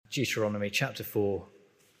Deuteronomy chapter 4,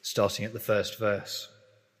 starting at the first verse.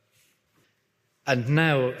 And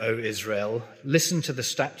now, O Israel, listen to the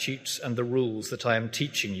statutes and the rules that I am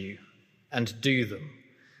teaching you, and do them,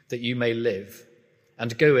 that you may live,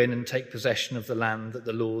 and go in and take possession of the land that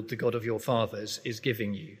the Lord, the God of your fathers, is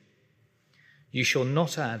giving you. You shall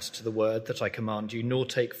not add to the word that I command you, nor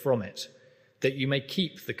take from it, that you may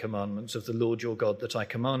keep the commandments of the Lord your God that I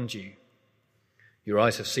command you. Your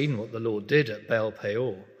eyes have seen what the Lord did at Baal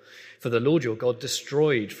Peor, for the Lord your God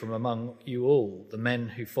destroyed from among you all the men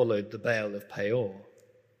who followed the Baal of Peor.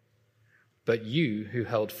 But you who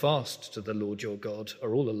held fast to the Lord your God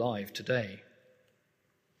are all alive today.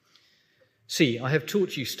 See, I have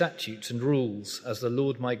taught you statutes and rules as the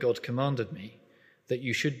Lord my God commanded me, that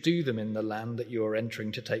you should do them in the land that you are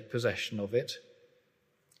entering to take possession of it.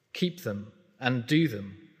 Keep them and do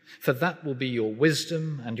them, for that will be your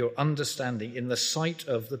wisdom and your understanding in the sight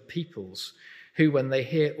of the peoples, who, when they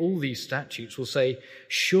hear all these statutes, will say,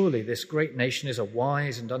 surely this great nation is a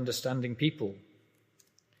wise and understanding people.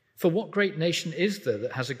 For what great nation is there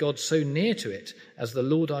that has a God so near to it as the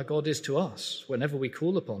Lord our God is to us whenever we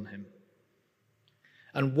call upon him?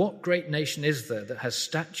 And what great nation is there that has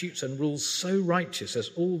statutes and rules so righteous as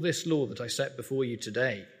all this law that I set before you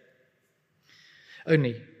today?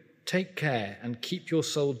 Only take care and keep your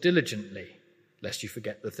soul diligently, lest you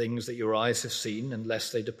forget the things that your eyes have seen, and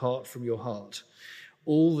lest they depart from your heart,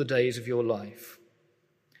 all the days of your life.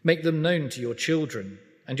 Make them known to your children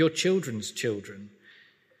and your children's children,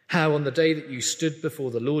 how on the day that you stood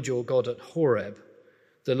before the Lord your God at Horeb,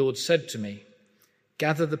 the Lord said to me,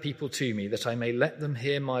 gather the people to me, that I may let them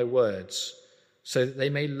hear my words, so that they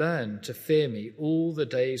may learn to fear me all the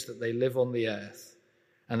days that they live on the earth,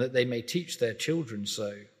 and that they may teach their children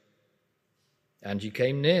so. And you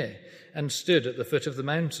came near and stood at the foot of the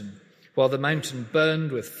mountain, while the mountain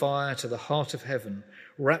burned with fire to the heart of heaven,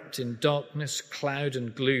 wrapped in darkness, cloud,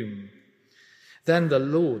 and gloom. Then the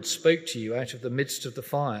Lord spoke to you out of the midst of the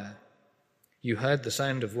fire. You heard the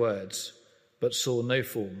sound of words, but saw no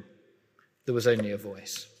form. There was only a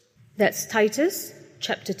voice. That's Titus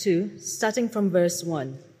chapter 2, starting from verse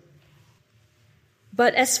 1.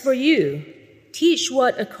 But as for you, teach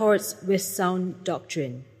what accords with sound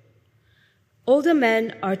doctrine. Older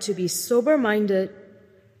men are to be sober-minded,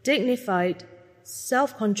 dignified,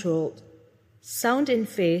 self-controlled, sound in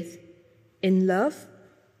faith, in love,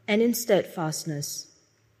 and in steadfastness.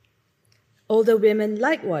 Older women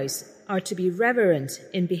likewise are to be reverent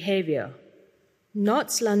in behavior,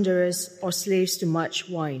 not slanderers or slaves to much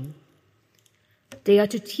wine. They are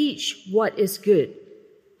to teach what is good,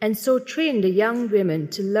 and so train the young women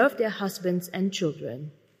to love their husbands and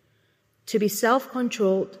children, to be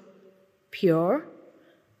self-controlled, pure,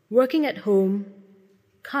 working at home,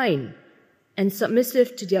 kind, and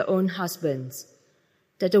submissive to their own husbands,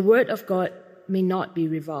 that the word of God may not be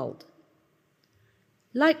reviled.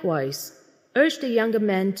 Likewise, urge the younger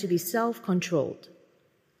men to be self-controlled.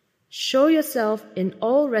 Show yourself in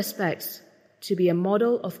all respects to be a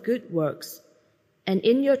model of good works, and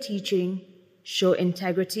in your teaching show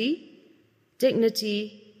integrity,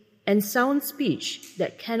 dignity, and sound speech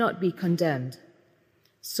that cannot be condemned,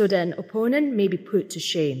 so that an opponent may be put to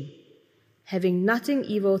shame, having nothing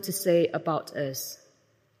evil to say about us.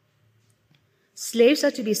 Slaves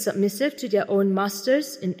are to be submissive to their own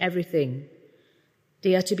masters in everything.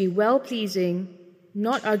 They are to be well-pleasing,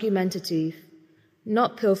 not argumentative,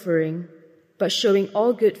 not pilfering, but showing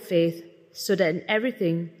all good faith, so that in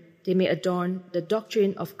everything they may adorn the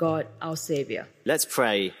doctrine of God our Saviour. Let's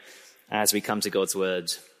pray as we come to God's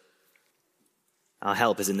word. Our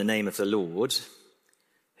help is in the name of the Lord,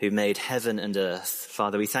 who made heaven and earth.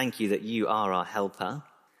 Father, we thank you that you are our helper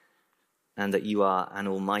and that you are an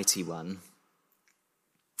almighty one.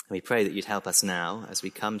 We pray that you'd help us now as we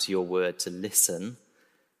come to your word to listen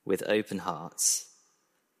with open hearts.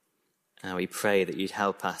 And we pray that you'd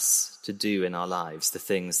help us to do in our lives the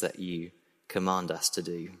things that you command us to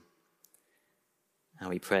do. And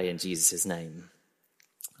we pray in Jesus' name.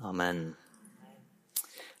 Amen.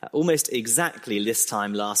 Almost exactly this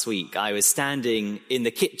time last week, I was standing in the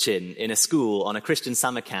kitchen in a school on a Christian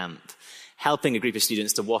summer camp, helping a group of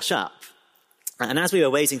students to wash up. And as we were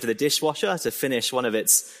waiting for the dishwasher to finish one of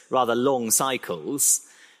its rather long cycles,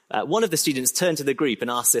 one of the students turned to the group and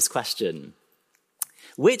asked this question: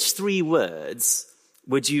 which 3 words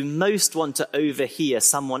would you most want to overhear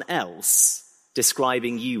someone else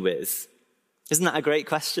describing you with? Isn't that a great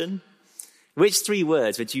question? Which 3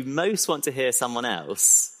 words would you most want to hear someone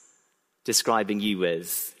else describing you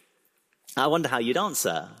with? I wonder how you'd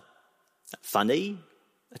answer. Funny?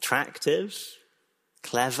 Attractive?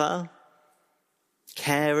 Clever?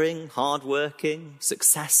 caring, hardworking,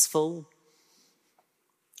 successful?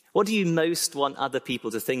 What do you most want other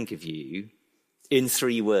people to think of you in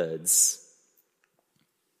 3 words?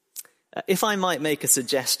 If I might make a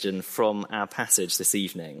suggestion from our passage this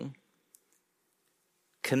evening,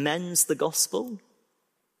 commends the gospel,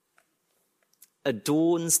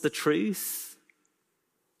 adorns the truth,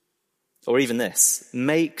 or even this,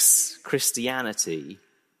 makes Christianity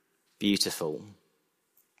beautiful.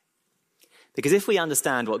 Because if we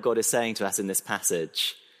understand what God is saying to us in this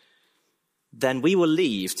passage, then we will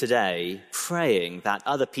leave today praying that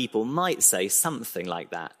other people might say something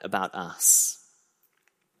like that about us.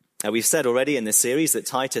 Now, we've said already in this series that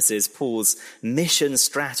Titus is Paul's mission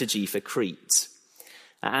strategy for Crete.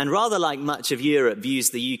 And rather like much of Europe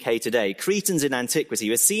views the UK today, Cretans in antiquity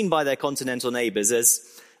were seen by their continental neighbours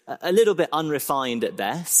as a little bit unrefined at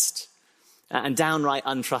best and downright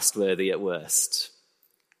untrustworthy at worst.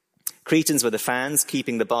 Cretans were the fans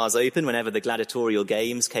keeping the bars open whenever the gladiatorial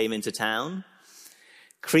games came into town.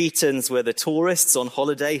 Cretans were the tourists on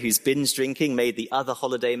holiday whose binge drinking made the other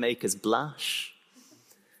holiday makers blush.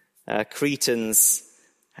 Cretans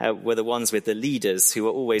were the ones with the leaders who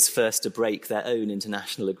were always first to break their own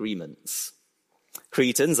international agreements.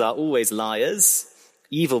 Cretans are always liars,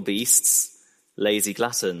 evil beasts, lazy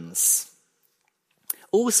gluttons.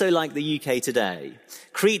 Also like the UK today,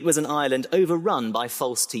 Crete was an island overrun by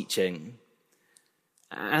false teaching,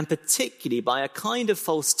 and particularly by a kind of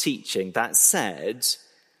false teaching that said,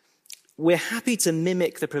 we're happy to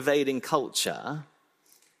mimic the prevailing culture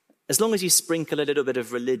as long as you sprinkle a little bit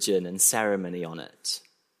of religion and ceremony on it.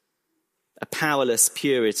 A powerless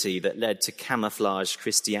purity that led to camouflaged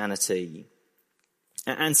Christianity.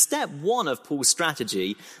 And step 1 of Paul's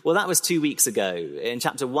strategy, well, that was 2 weeks ago in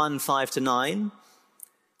chapter 1, 5-9,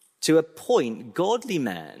 to appoint godly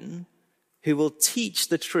men who will teach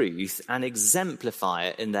the truth and exemplify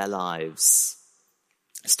it in their lives.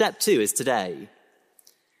 Step 2 is today.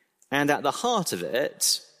 And at the heart of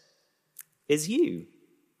it is you.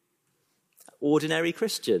 Ordinary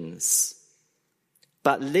Christians,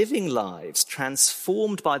 but living lives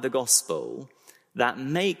transformed by the gospel that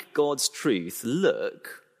make God's truth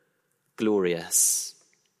look glorious.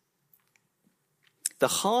 The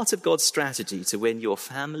heart of God's strategy to win your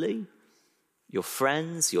family, your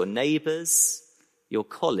friends, your neighbours, your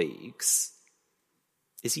colleagues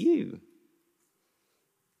is you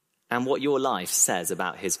and what your life says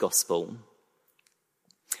about his gospel.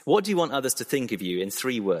 What do you want others to think of you in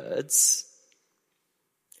 3 words?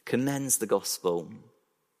 Commends the gospel,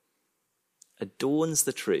 adorns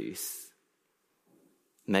the truth,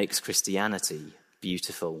 makes Christianity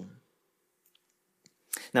beautiful.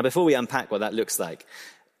 Now, before we unpack what that looks like,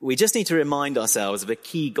 we just need to remind ourselves of a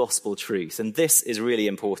key gospel truth, and this is really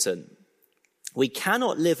important. We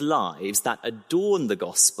cannot live lives that adorn the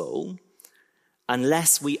gospel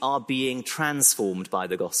unless we are being transformed by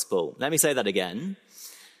the gospel. Let me say that again.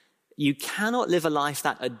 You cannot live a life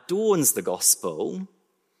that adorns the gospel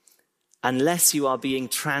unless you are being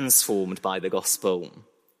transformed by the gospel.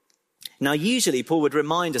 Now, usually Paul would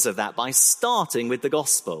remind us of that by starting with the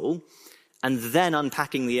gospel and then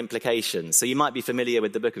unpacking the implications. So you might be familiar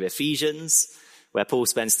with the book of Ephesians, where Paul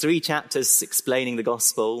spends 3 chapters explaining the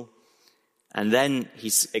gospel, and then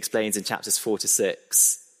he explains in chapters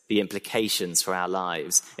 4-6 the implications for our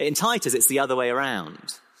lives. In Titus, it's the other way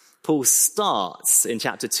around. Paul starts in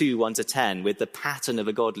chapter 2, 1-10, with the pattern of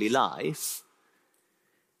a godly life,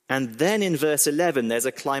 and then in verse 11, there's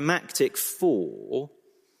a climactic 4,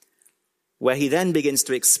 where he then begins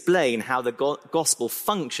to explain how the gospel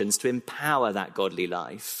functions to empower that godly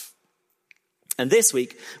life. And this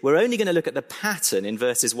week, we're only going to look at the pattern in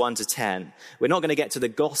verses 1-10. We're not going to get to the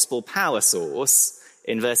gospel power source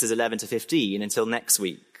in verses 11-15 until next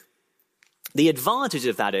week. The advantage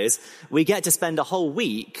of that is we get to spend a whole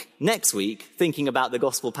week, next week, thinking about the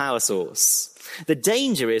gospel power source. The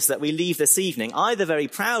danger is that we leave this evening either very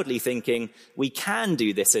proudly thinking we can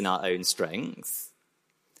do this in our own strength,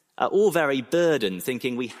 or very burdened,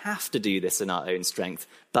 thinking we have to do this in our own strength,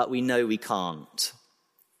 but we know we can't.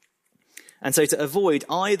 And so to avoid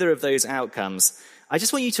either of those outcomes, I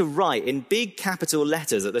just want you to write in big capital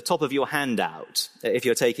letters at the top of your handout, if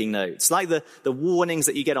you're taking notes, like the warnings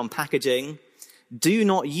that you get on packaging, do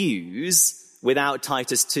not use without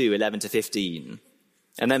Titus 2, 11-15.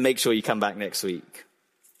 And then make sure you come back next week.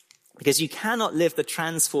 Because you cannot live the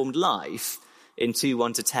transformed life in 2,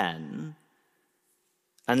 1-10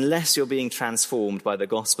 unless you're being transformed by the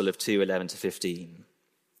gospel of 2, 11-15.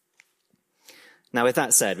 Now, with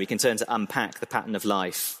that said, we can turn to unpack the pattern of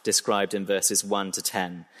life described in verses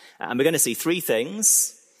 1-10. And we're going to see 3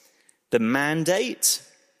 things: the mandate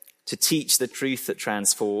to teach the truth that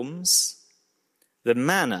transforms, the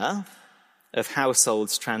manner of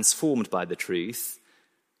households transformed by the truth,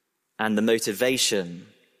 and the motivation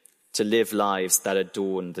to live lives that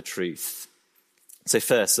adorn the truth. So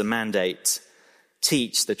first, the mandate,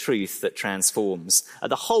 teach the truth that transforms.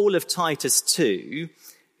 The whole of Titus 2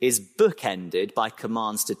 is bookended by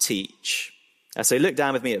commands to teach. So look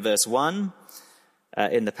down with me at verse 1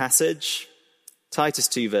 in the passage. Titus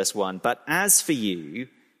 2 verse 1. But as for you,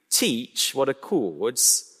 teach what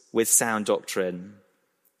accords with sound doctrine.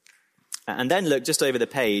 And then look just over the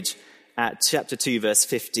page at chapter 2 verse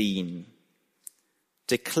 15.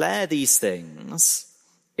 Declare these things,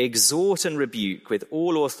 exhort and rebuke with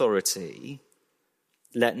all authority.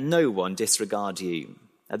 Let no one disregard you.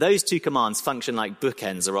 Now, those two commands function like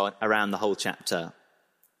bookends around the whole chapter.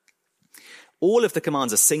 All of the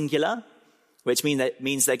commands are singular, which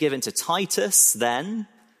means they're given to Titus then,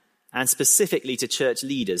 and specifically to church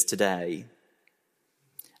leaders today.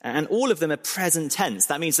 And all of them are present tense.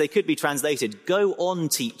 That means they could be translated, go on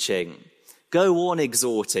teaching, go on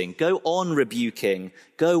exhorting, go on rebuking,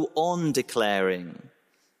 go on declaring.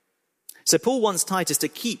 So Paul wants Titus to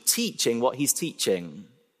keep teaching what he's teaching.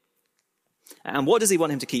 And what does he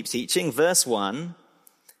want him to keep teaching? Verse 1,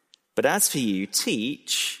 but as for you,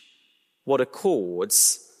 teach what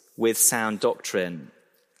accords with sound doctrine.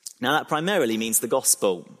 Now that primarily means the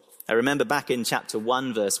gospel. I remember back in chapter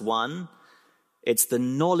 1, verse 1, it's the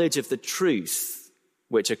knowledge of the truth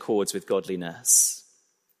which accords with godliness.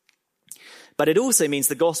 But it also means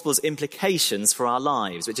the gospel's implications for our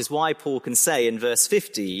lives, which is why Paul can say in verse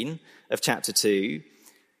 15 of chapter 2,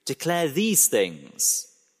 declare these things.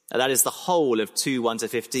 That is the whole of 2, 1 to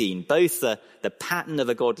 15, both the pattern of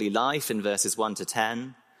a godly life in verses 1 to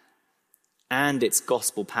 10 and its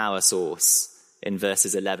gospel power source in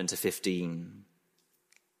verses 11 to 15.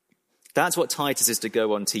 That's what Titus is to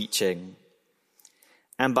go on teaching.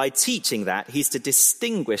 And by teaching that, he's to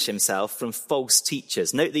distinguish himself from false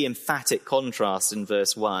teachers. Note the emphatic contrast in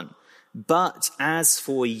verse 1. But as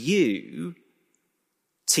for you,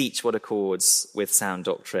 teach what accords with sound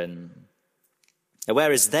doctrine.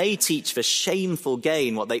 Whereas they teach for shameful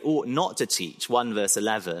gain what they ought not to teach, 1 verse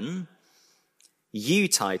 11, you,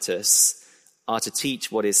 Titus, are to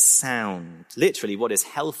teach what is sound, literally what is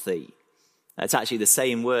healthy. It's actually the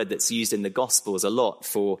same word that's used in the Gospels a lot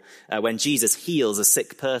for when Jesus heals a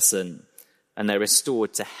sick person and they're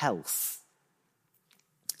restored to health.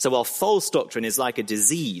 So while false doctrine is like a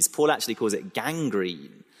disease, Paul actually calls it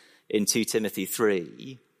gangrene in 2 Timothy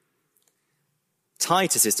 3.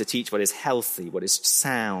 Titus is to teach what is healthy, what is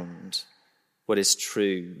sound, what is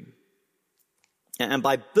true. And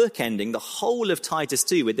by bookending the whole of Titus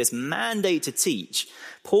 2 with this mandate to teach,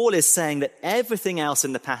 Paul is saying that everything else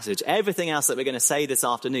in the passage, everything else that we're going to say this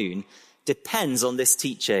afternoon, depends on this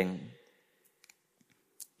teaching.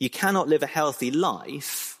 You cannot live a healthy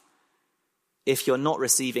life if you're not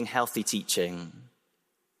receiving healthy teaching.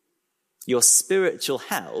 Your spiritual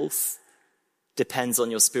health depends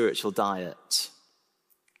on your spiritual diet.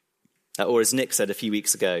 Or as Nick said a few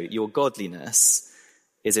weeks ago, your godliness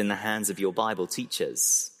is in the hands of your Bible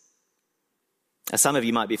teachers. Some of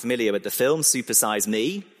you might be familiar with the film Super Size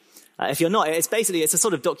Me. If you're not, it's a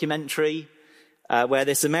sort of documentary where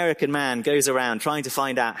this American man goes around trying to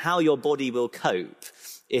find out how your body will cope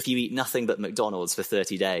if you eat nothing but McDonald's for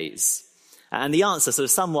 30 days. And the answer, sort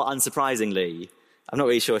of somewhat unsurprisingly, I'm not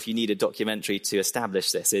really sure if you need a documentary to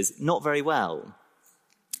establish this, is not very well.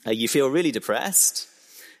 You feel really depressed.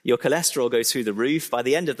 Your cholesterol goes through the roof. By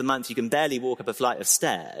the end of the month, you can barely walk up a flight of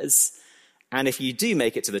stairs. And if you do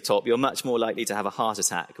make it to the top, you're much more likely to have a heart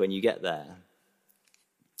attack when you get there.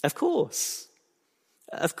 Of course.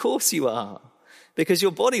 Of course you are. Because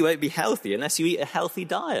your body won't be healthy unless you eat a healthy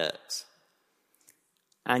diet.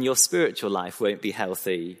 And your spiritual life won't be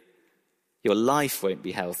healthy. Your life won't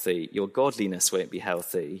be healthy. Your godliness won't be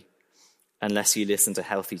healthy unless you listen to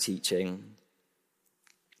healthy teaching.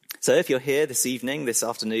 So if you're here this evening, this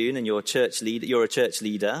afternoon, and you're a church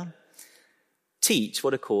leader, teach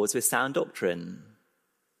what accords with sound doctrine.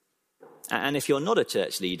 And if you're not a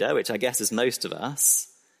church leader, which I guess is most of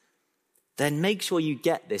us, then make sure you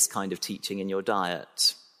get this kind of teaching in your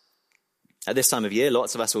diet. At this time of year,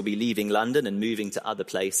 lots of us will be leaving London and moving to other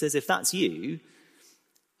places. If that's you,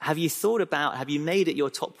 have you made it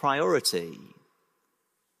your top priority,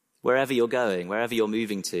 wherever you're going, wherever you're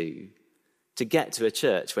moving to get to a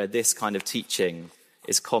church where this kind of teaching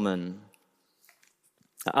is common?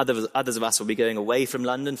 Others of us will be going away from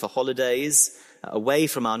London for holidays, away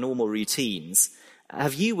from our normal routines.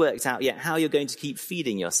 Have you worked out yet how you're going to keep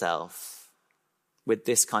feeding yourself with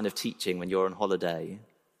this kind of teaching when you're on holiday?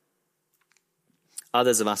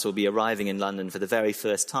 Others of us will be arriving in London for the very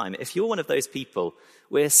first time. If you're one of those people,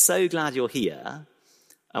 we're so glad you're here,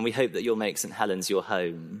 and we hope that you'll make St. Helens your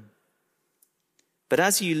home. But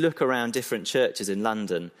as you look around different churches in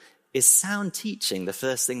London, is sound teaching the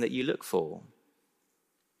first thing that you look for?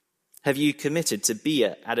 Have you committed to be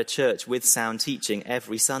at a church with sound teaching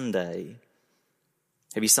every Sunday?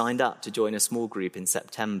 Have you signed up to join a small group in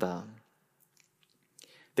September?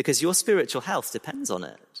 Because your spiritual health depends on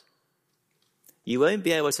it. You won't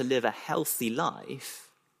be able to live a healthy life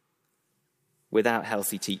without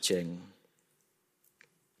healthy teaching.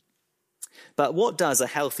 But what does a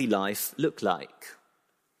healthy life look like?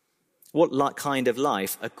 What kind of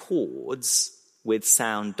life accords with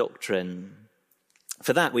sound doctrine?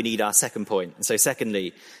 For that, we need our second point. And so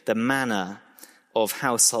secondly, the manner of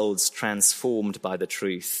households transformed by the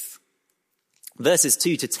truth. Verses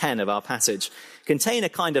 2 to 10 of our passage contain a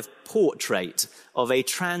kind of portrait of a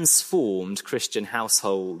transformed Christian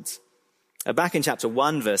household. Back in chapter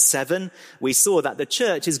 1, verse 7, we saw that the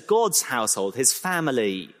church is God's household, his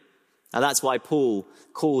family. And that's why Paul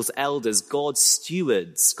calls elders God's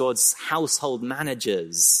stewards, God's household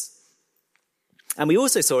managers. And we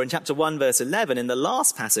also saw in chapter 1, verse 11, in the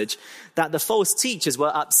last passage, that the false teachers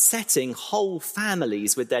were upsetting whole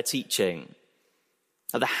families with their teaching.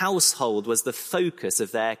 The household was the focus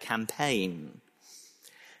of their campaign.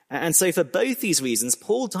 And so for both these reasons,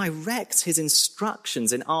 Paul directs his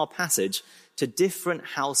instructions in our passage to different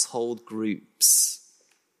household groups.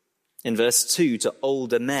 In verse 2, to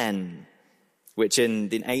older men, which in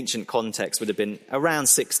the ancient context would have been around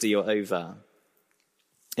 60 or over.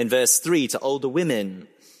 In verse 3, to older women.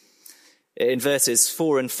 In verses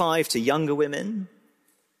 4 and 5, to younger women.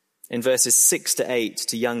 In verses 6 to 8,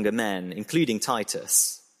 to younger men, including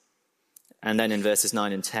Titus. And then in verses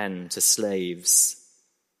 9 and 10, to slaves.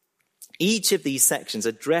 Each of these sections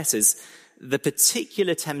addresses the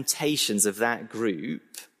particular temptations of that group,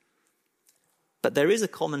 but there is a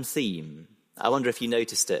common theme. I wonder if you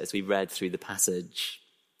noticed it as we read through the passage.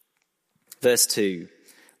 Verse 2,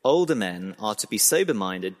 older men are to be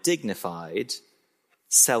sober-minded, dignified,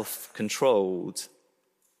 self-controlled.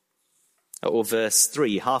 Or verse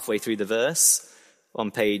 3, halfway through the verse, on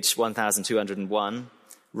page 1201,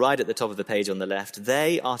 right at the top of the page on the left,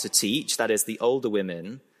 they are to teach, that is the older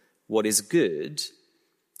women, what is good,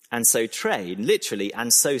 and so train, literally,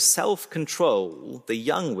 and so self-control the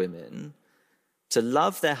young women to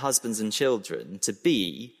love their husbands and children, to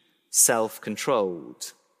be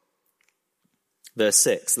self-controlled. Verse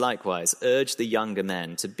 6, likewise, urge the younger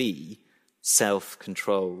men to be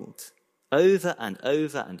self-controlled. Over and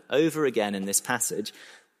over and over again in this passage,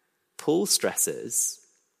 Paul stresses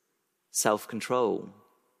self-control,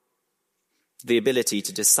 the ability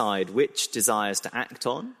to decide which desires to act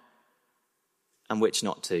on and which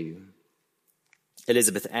not to.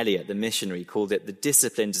 Elizabeth Elliot, the missionary, called it the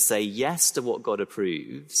discipline to say yes to what God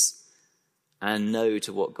approves and no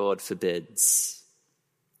to what God forbids.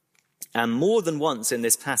 And more than once in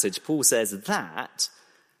this passage, Paul says that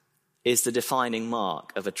is the defining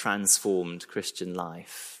mark of a transformed Christian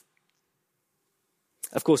life.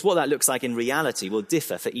 Of course, what that looks like in reality will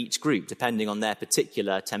differ for each group, depending on their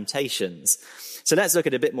particular temptations. So let's look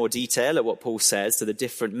at a bit more detail at what Paul says to the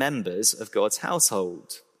different members of God's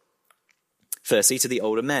household. Firstly, to the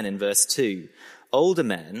older men in verse 2. Older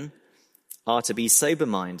men are to be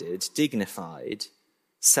sober-minded, dignified,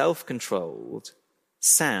 self-controlled,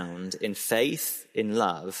 sound in faith, in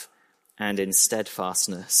love, and in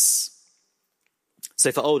steadfastness.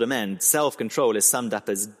 So for older men, self-control is summed up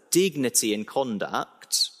as dignity in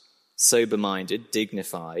conduct, sober-minded,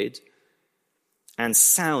 dignified, and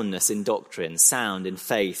soundness in doctrine, sound in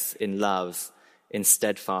faith, in love, in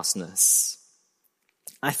steadfastness.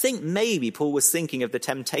 I think maybe Paul was thinking of the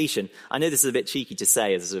temptation. I know this is a bit cheeky to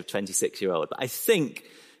say as a sort of 26-year-old, but I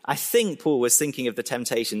think Paul was thinking of the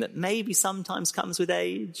temptation that maybe sometimes comes with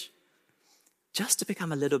age, just to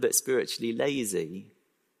become a little bit spiritually lazy.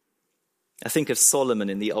 I think of Solomon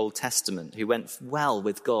in the Old Testament, who went well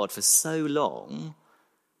with God for so long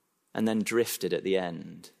and then drifted at the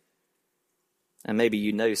end. And maybe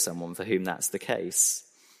you know someone for whom that's the case.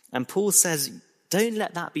 And Paul says, don't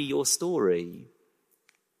let that be your story.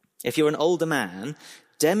 If you're an older man,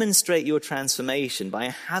 demonstrate your transformation by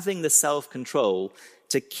having the self-control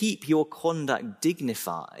to keep your conduct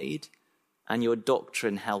dignified and your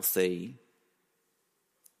doctrine healthy,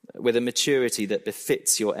 with a maturity that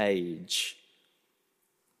befits your age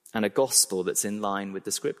and a gospel that's in line with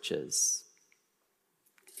the scriptures.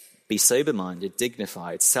 Be sober-minded,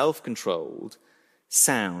 dignified, self-controlled,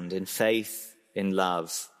 sound in faith, in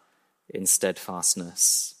love, in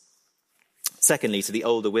steadfastness. Secondly, to the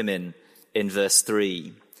older women in verse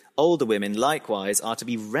 3. Older women likewise are to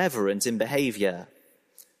be reverent in behavior,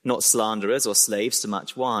 not slanderers or slaves to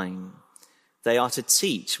much wine. They are to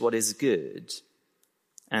teach what is good,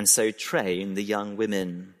 and so train the young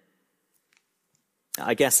women.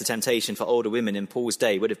 I guess the temptation for older women in Paul's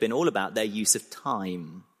day would have been all about their use of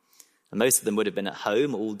time. And most of them would have been at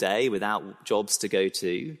home all day without jobs to go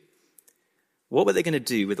to. What were they going to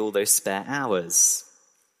do with all those spare hours?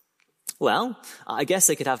 Well, I guess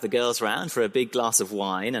they could have the girls round for a big glass of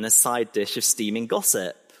wine and a side dish of steaming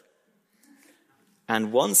gossip.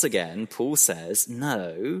 And once again, Paul says,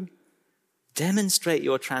 no, demonstrate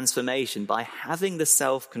your transformation by having the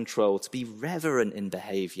self-control to be reverent in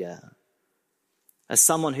behavior, as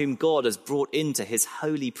someone whom God has brought into his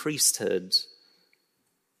holy priesthood,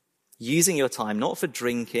 using your time not for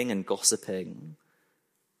drinking and gossiping,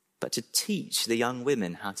 but to teach the young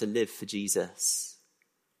women how to live for Jesus.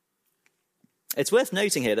 It's worth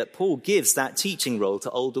noting here that Paul gives that teaching role to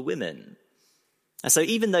older women. And so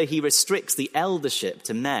even though he restricts the eldership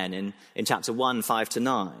to men in chapter 1,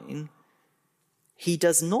 5-9, he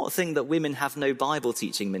does not think that women have no Bible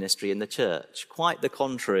teaching ministry in the church. Quite the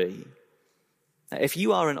contrary. If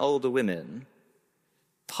you are an older woman,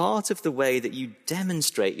 part of the way that you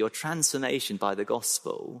demonstrate your transformation by the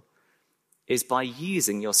gospel is by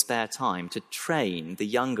using your spare time to train the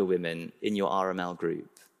younger women in your RML group.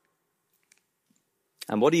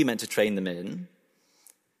 And what are you meant to train them in?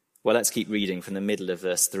 Well, let's keep reading from the middle of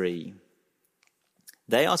verse 3.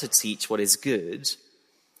 They are to teach what is good,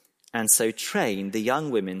 and so train the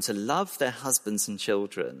young women to love their husbands and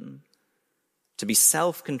children, to be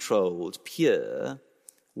self-controlled, pure,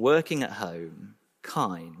 working at home,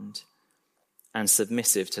 kind, and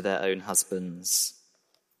submissive to their own husbands.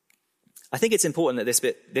 I think it's important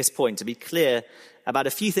at this point to be clear about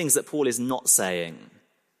a few things that Paul is not saying.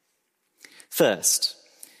 First,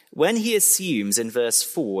 when he assumes in verse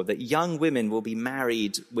 4 that young women will be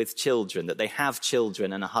married with children, that they have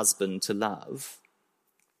children and a husband to love,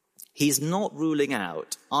 he's not ruling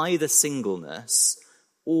out either singleness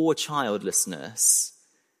or childlessness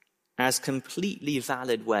as completely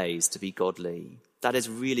valid ways to be godly. That is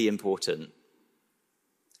really important.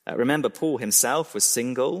 Remember, Paul himself was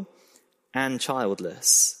single and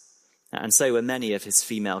childless, and so were many of his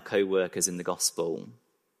female co-workers in the gospel.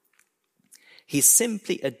 He's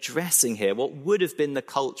simply addressing here what would have been the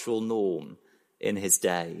cultural norm in his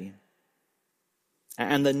day.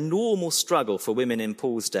 And the normal struggle for women in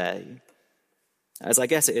Paul's day, as I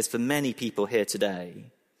guess it is for many people here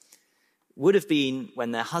today, would have been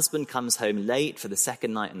when their husband comes home late for the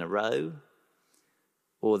second night in a row,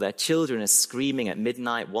 or their children are screaming at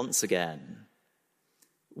midnight once again.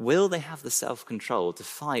 Will they have the self-control to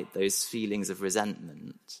fight those feelings of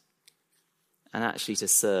resentment and actually to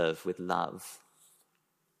serve with love?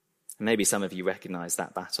 And maybe some of you recognize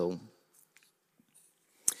that battle.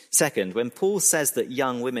 Second, when Paul says that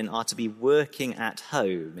young women are to be working at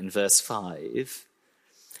home in verse 5,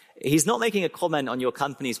 he's not making a comment on your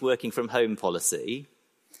company's working from home policy,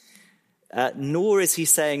 nor is he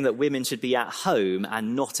saying that women should be at home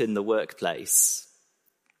and not in the workplace.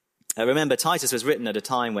 Remember, Titus was written at a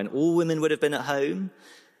time when all women would have been at home,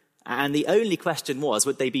 and the only question was,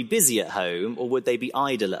 would they be busy at home or would they be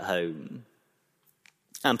idle at home?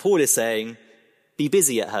 And Paul is saying, be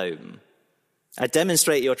busy at home.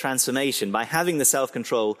 Demonstrate your transformation by having the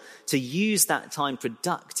self-control to use that time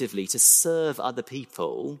productively to serve other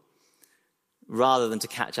people rather than to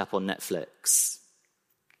catch up on Netflix.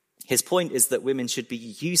 His point is that women should be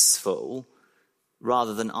useful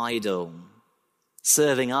rather than idle,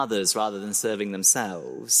 serving others rather than serving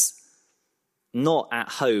themselves, not at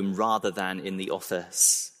home rather than in the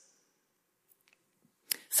office.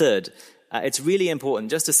 Third, it's really important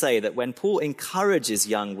just to say that when Paul encourages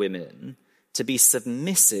young women to be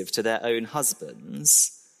submissive to their own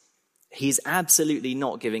husbands, he's absolutely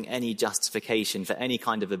not giving any justification for any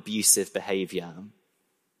kind of abusive behavior.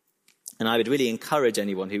 And I would really encourage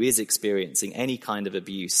anyone who is experiencing any kind of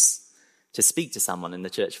abuse to speak to someone in the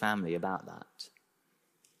church family about that.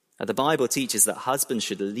 The Bible teaches that husbands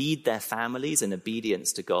should lead their families in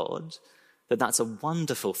obedience to God, that that's a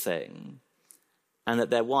wonderful thing, and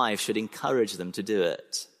that their wives should encourage them to do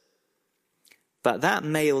it. But that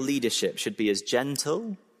male leadership should be as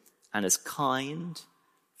gentle and as kind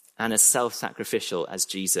and as self-sacrificial as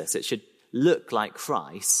Jesus. It should look like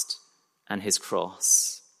Christ and his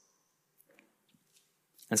cross.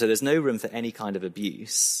 And so there's no room for any kind of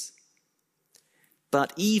abuse.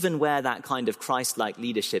 But even where that kind of Christ-like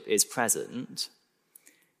leadership is present,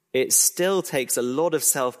 it still takes a lot of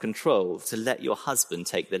self-control to let your husband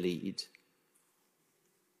take the lead.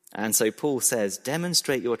 And so Paul says,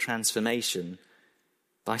 demonstrate your transformation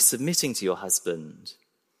by submitting to your husband,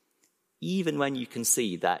 even when you can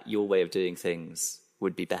see that your way of doing things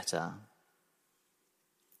would be better.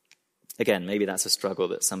 Again, maybe that's a struggle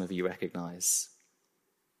that some of you recognize.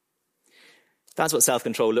 That's what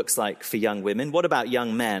self-control looks like for young women. What about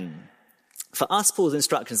young men? For us, Paul's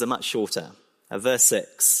instructions are much shorter. Verse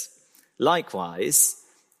 6, likewise,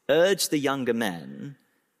 urge the younger men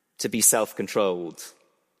to be self-controlled.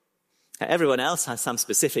 Everyone else has some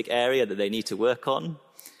specific area that they need to work on,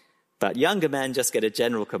 but younger men just get a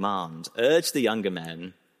general command. Urge the younger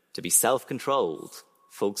men to be self-controlled,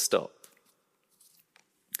 full stop.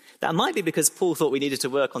 That might be because Paul thought we needed to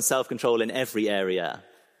work on self-control in every area.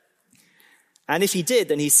 And if he did,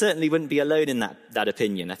 then he certainly wouldn't be alone in that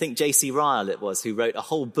opinion. I think J.C. Ryle it was who wrote a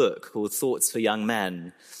whole book called Thoughts for Young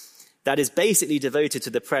Men that is basically devoted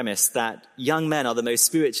to the premise that young men are the most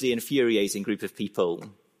spiritually infuriating group of people.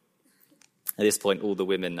 At this point, all the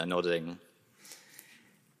women are nodding.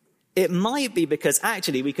 It might be because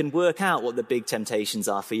actually we can work out what the big temptations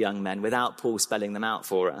are for young men without Paul spelling them out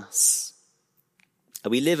for us.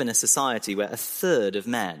 We live in a society where a third of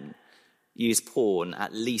men use porn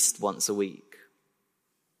at least once a week.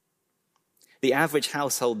 The average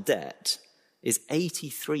household debt is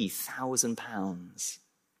 £83,000.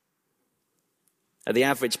 The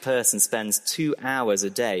average person spends 2 hours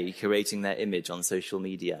a day curating their image on social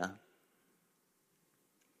media.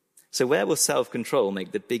 So where will self-control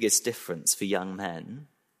make the biggest difference for young men?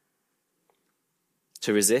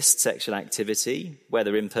 To resist sexual activity,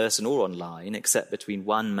 whether in person or online, except between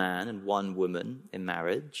one man and one woman in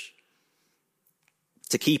marriage.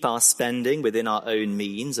 To keep our spending within our own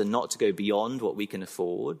means and not to go beyond what we can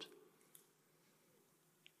afford.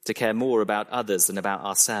 To care more about others than about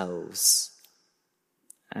ourselves.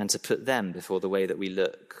 And to put them before the way that we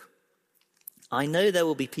look. I know there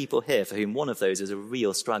will be people here for whom one of those is a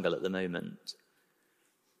real struggle at the moment.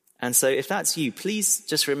 And so if that's you, please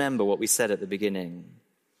just remember what we said at the beginning.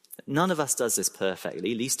 None of us does this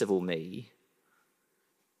perfectly, least of all me.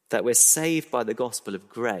 That we're saved by the gospel of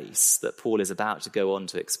grace that Paul is about to go on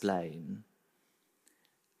to explain.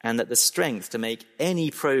 And that the strength to make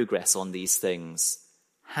any progress on these things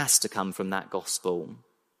has to come from that gospel.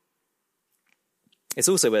 It's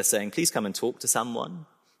also worth saying, please come and talk to someone.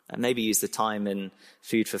 And maybe use the time in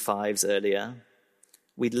Food for Fives earlier.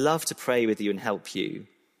 We'd love to pray with you and help you.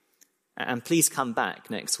 And please come back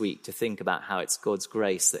next week to think about how it's God's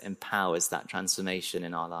grace that empowers that transformation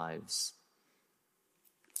in our lives.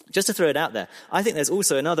 Just to throw it out there, I think there's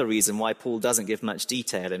also another reason why Paul doesn't give much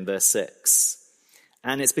detail in verse 6.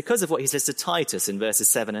 And it's because of what he says to Titus in verses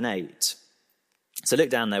 7 and 8. So look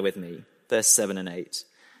down there with me, verse 7 and 8.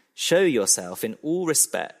 Show yourself in all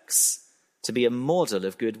respects to be a model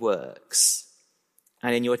of good works,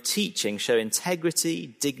 and in your teaching show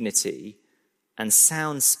integrity, dignity, and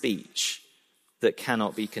sound speech that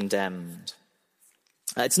cannot be condemned.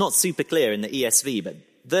 It's not super clear in the ESV, but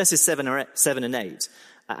verses 7 and 8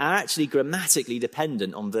 are actually grammatically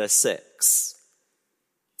dependent on verse 6.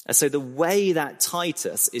 And so the way that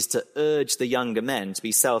Titus is to urge the younger men to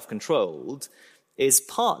be self-controlled is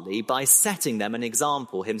partly by setting them an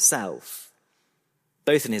example himself,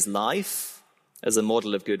 both in his life as a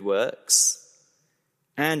model of good works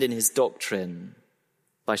and in his doctrine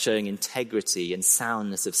by showing integrity and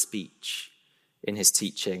soundness of speech in his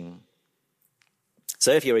teaching.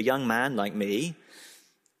 So if you're a young man like me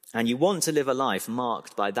and you want to live a life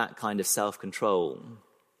marked by that kind of self-control,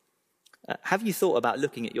 have you thought about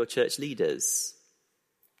looking at your church leaders?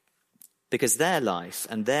 Because their life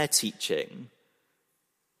and their teaching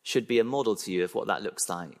should be a model to you of what that looks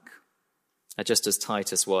like, just as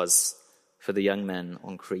Titus was for the young men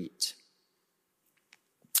on Crete.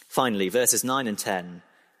 Finally, verses 9 and 10,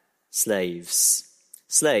 slaves.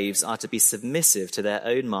 Slaves are to be submissive to their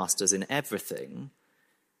own masters in everything.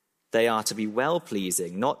 They are to be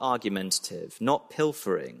well-pleasing, not argumentative, not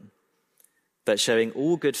pilfering, but showing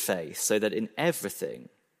all good faith, so that in everything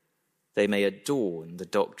they may adorn the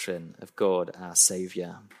doctrine of God our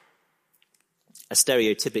Saviour.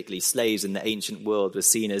 Stereotypically, slaves in the ancient world were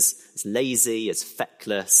seen as lazy, as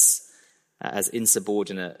feckless, as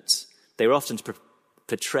insubordinate. They were often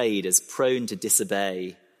portrayed as prone to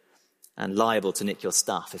disobey and liable to nick your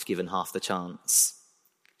stuff if given half the chance.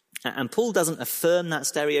 And Paul doesn't affirm that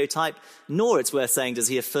stereotype, nor, it's worth saying, does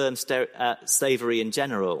he affirm slavery in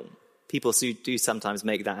general. People do sometimes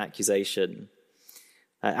make that accusation.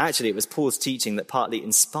 Actually, it was Paul's teaching that partly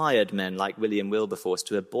inspired men like William Wilberforce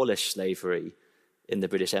to abolish slavery in the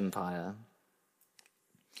British Empire.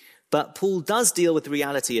 But Paul does deal with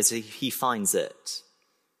reality as he finds it.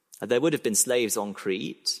 There would have been slaves on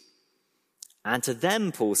Crete. And to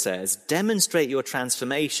them, Paul says, demonstrate your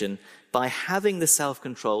transformation by having the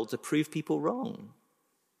self-control to prove people wrong,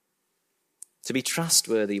 to be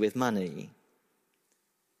trustworthy with money,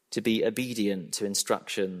 to be obedient to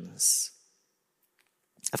instructions.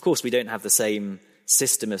 Of course, we don't have the same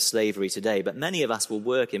system of slavery today, but many of us will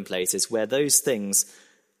work in places where those things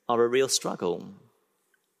are a real struggle.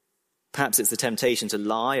 Perhaps it's the temptation to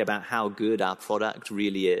lie about how good our product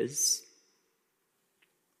really is.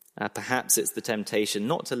 Perhaps it's the temptation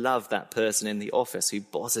not to love that person in the office who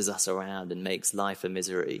bosses us around and makes life a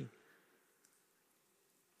misery.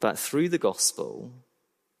 But through the gospel,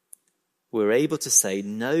 we're able to say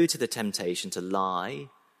no to the temptation to lie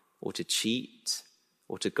or to cheat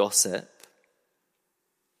or to gossip,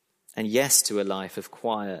 and yes to a life of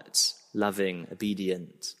quiet, loving,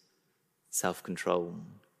 obedient self-control.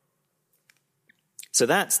 So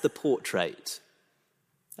that's the portrait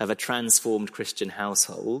of a transformed Christian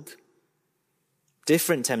household.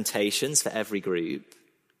 Different temptations for every group,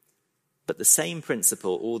 but the same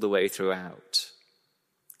principle all the way throughout.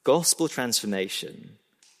 Gospel transformation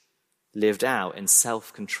lived out in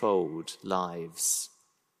self-controlled lives.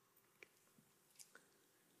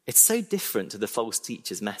 It's so different to the false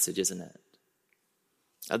teacher's message, isn't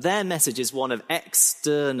it? Their message is one of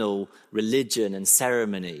external religion and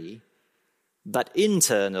ceremony, but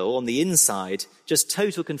internal, on the inside, just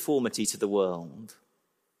total conformity to the world.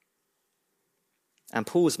 And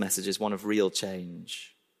Paul's message is one of real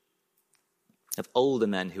change, of older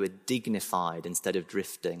men who are dignified instead of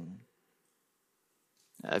drifting,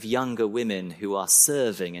 of younger women who are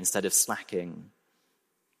serving instead of slacking,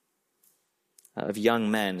 of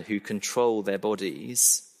young men who control their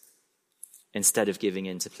bodies instead of giving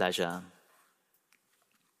in to pleasure.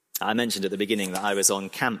 I mentioned at the beginning that I was on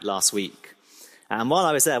camp last week. And while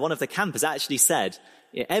I was there, one of the campers actually said,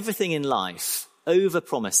 everything in life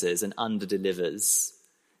over-promises and under-delivers,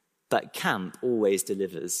 but camp always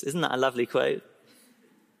delivers. Isn't that a lovely quote?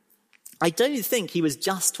 I don't think he was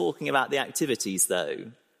just talking about the activities,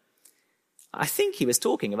 though. I think he was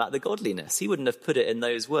talking about the godliness. He wouldn't have put it in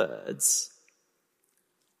those words.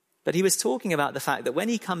 But he was talking about the fact that when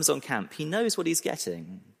he comes on camp, he knows what he's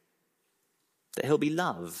getting, that he'll be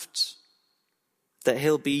loved, that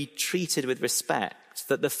he'll be treated with respect,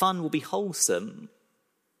 that the fun will be wholesome,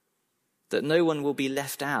 that no one will be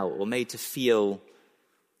left out or made to feel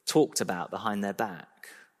talked about behind their back.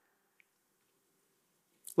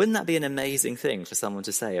 Wouldn't that be an amazing thing for someone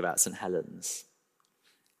to say about St. Helens?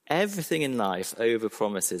 Everything in life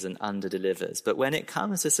over-promises and under-delivers, but when it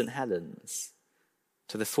comes to St. Helens,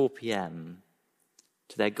 to the 4 p.m.,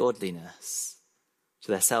 to their godliness,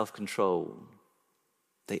 to their self-control,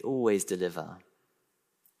 they always deliver.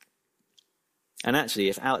 And actually,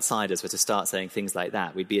 if outsiders were to start saying things like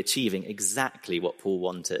that, we'd be achieving exactly what Paul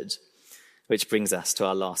wanted, which brings us to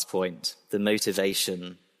our last point, the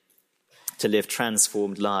motivation to live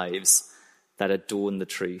transformed lives that adorn the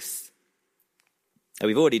truth. Now,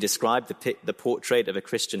 we've already described the portrait of a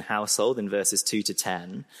Christian household in verses 2 to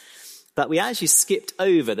 10, but we actually skipped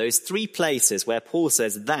over those 3 places where Paul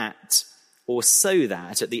says that or so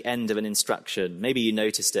that at the end of an instruction. Maybe you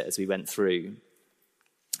noticed it as we went through.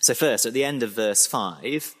 So first, at the end of verse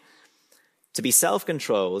 5, to be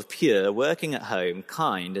self-controlled, pure, working at home,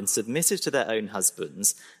 kind, and submissive to their own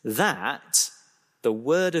husbands, that the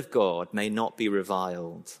word of God may not be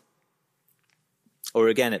reviled. Or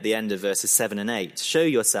again at the end of verses 7 and 8, show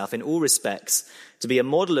yourself in all respects to be a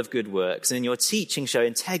model of good works, and in your teaching show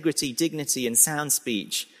integrity, dignity, and sound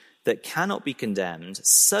speech that cannot be condemned,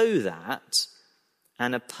 so that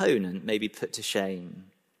an opponent may be put to shame,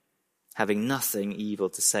 having nothing evil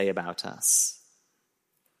to say about us.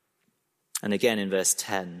 And again in verse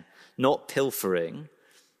 10, not pilfering,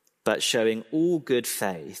 but showing all good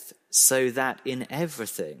faith, so that in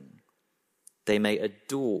everything they may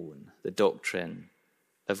adorn the doctrine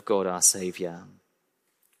of God our Saviour.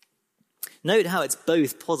 Note how it's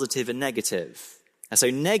both positive and negative. And so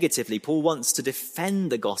negatively, Paul wants to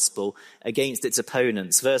defend the gospel against its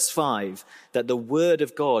opponents. Verse 5, that the word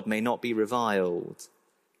of God may not be reviled.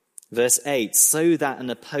 Verse 8, so that an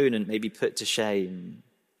opponent may be put to shame.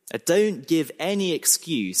 Don't give any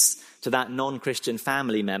excuse to that non-Christian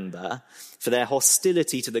family member for their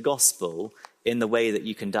hostility to the gospel in the way that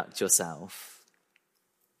you conduct yourself.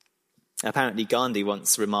 Apparently, Gandhi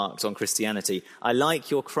once remarked on Christianity, I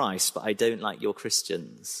like your Christ, but I don't like your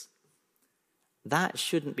Christians. That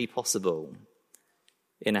shouldn't be possible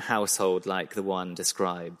in a household like the one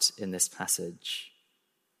described in this passage.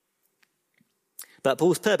 But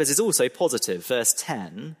Paul's purpose is also positive. Verse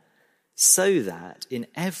 10, so that in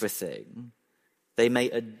everything they may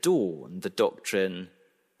adorn the doctrine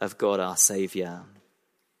of God our Saviour.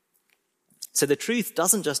 So the truth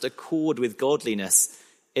doesn't just accord with godliness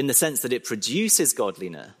in the sense that it produces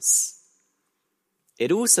godliness.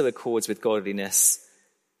 It also accords with godliness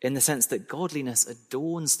in the sense that godliness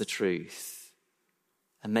adorns the truth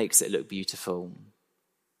and makes it look beautiful.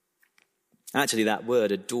 Actually, that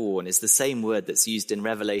word adorn is the same word that's used in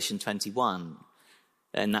Revelation 21,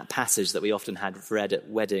 in that passage that we often had read at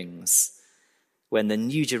weddings, when the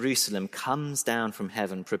New Jerusalem comes down from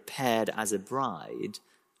heaven prepared as a bride,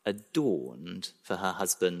 adorned for her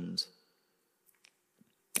husband.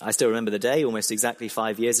 I still remember the day, almost exactly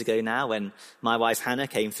 5 years ago now, when my wife Hannah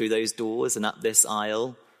came through those doors and up this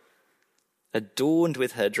aisle, adorned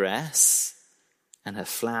with her dress and her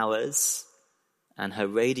flowers and her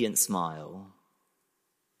radiant smile.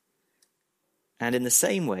 And in the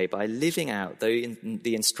same way, by living out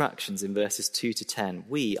the instructions in verses 2 to 10,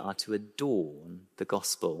 we are to adorn the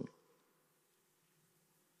gospel.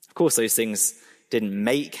 Of course, those things didn't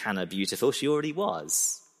make Hannah beautiful. She already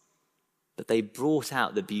was. But they brought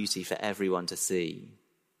out the beauty for everyone to see.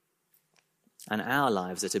 And our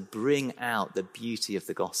lives are to bring out the beauty of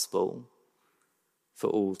the gospel for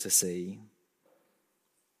all to see.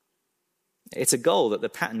 It's a goal that the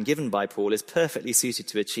pattern given by Paul is perfectly suited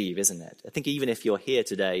to achieve, isn't it? I think even if you're here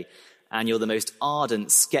today and you're the most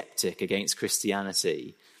ardent skeptic against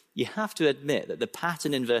Christianity, you have to admit that the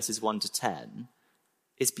pattern in verses 1 to 10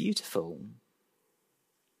 is beautiful.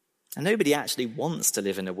 And nobody actually wants to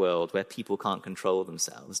live in a world where people can't control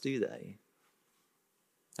themselves, do they?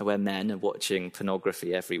 Where men are watching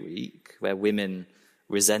pornography every week, where women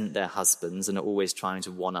resent their husbands and are always trying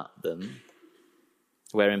to one-up them,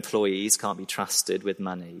 where employees can't be trusted with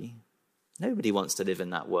money. Nobody wants to live in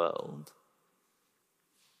that world.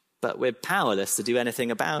 But we're powerless to do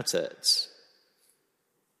anything about it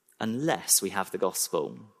unless we have the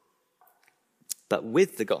gospel. But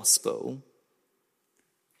with the gospel,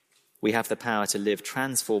 we have the power to live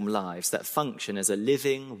transformed lives that function as a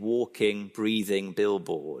living, walking, breathing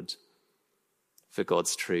billboard for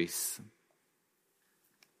God's truth.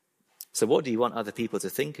 So what do you want other people to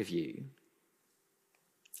think of you?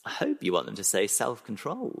 I hope you want them to say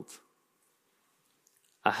self-controlled.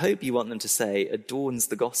 I hope you want them to say adorns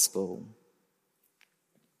the gospel.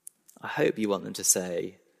 I hope you want them to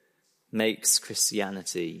say makes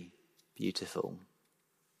Christianity beautiful.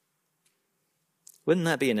 Wouldn't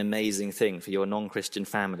that be an amazing thing for your non-Christian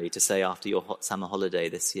family to say after your hot summer holiday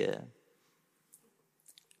this year?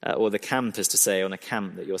 Or the campers to say on a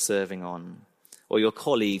camp that you're serving on? Or your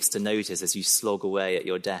colleagues to notice as you slog away at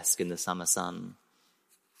your desk in the summer sun?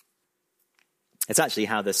 It's actually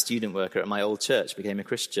how the student worker at my old church became a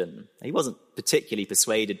Christian. He wasn't particularly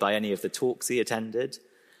persuaded by any of the talks he attended.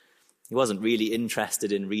 He wasn't really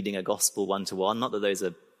interested in reading a gospel one-to-one. Not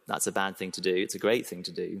that that's a bad thing to do. It's a great thing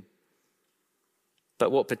to do.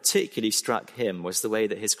 But what particularly struck him was the way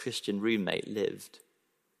that his Christian roommate lived.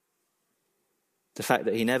 The fact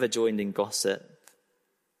that he never joined in gossip.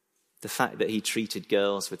 The fact that he treated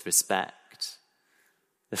girls with respect.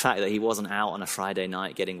 The fact that he wasn't out on a Friday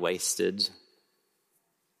night getting wasted.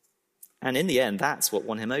 And in the end, that's what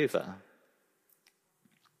won him over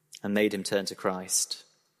and made him turn to Christ.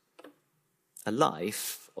 A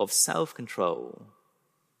life of self-control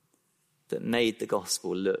that made the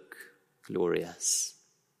gospel look glorious.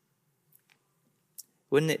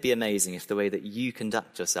 Wouldn't it be amazing if the way that you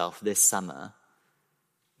conduct yourself this summer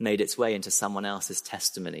made its way into someone else's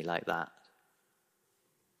testimony like that?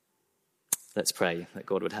 Let's pray that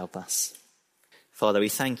God would help us. Father, we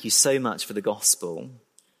thank you so much for the gospel,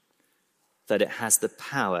 that it has the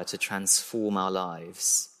power to transform our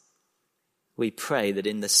lives. We pray that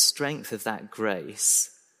in the strength of that grace,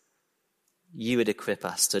 you would equip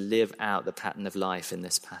us to live out the pattern of life in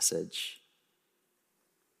this passage.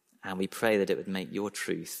 And we pray that it would make your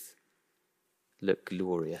truth look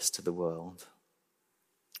glorious to the world.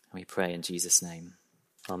 And we pray in Jesus' name.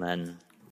 Amen.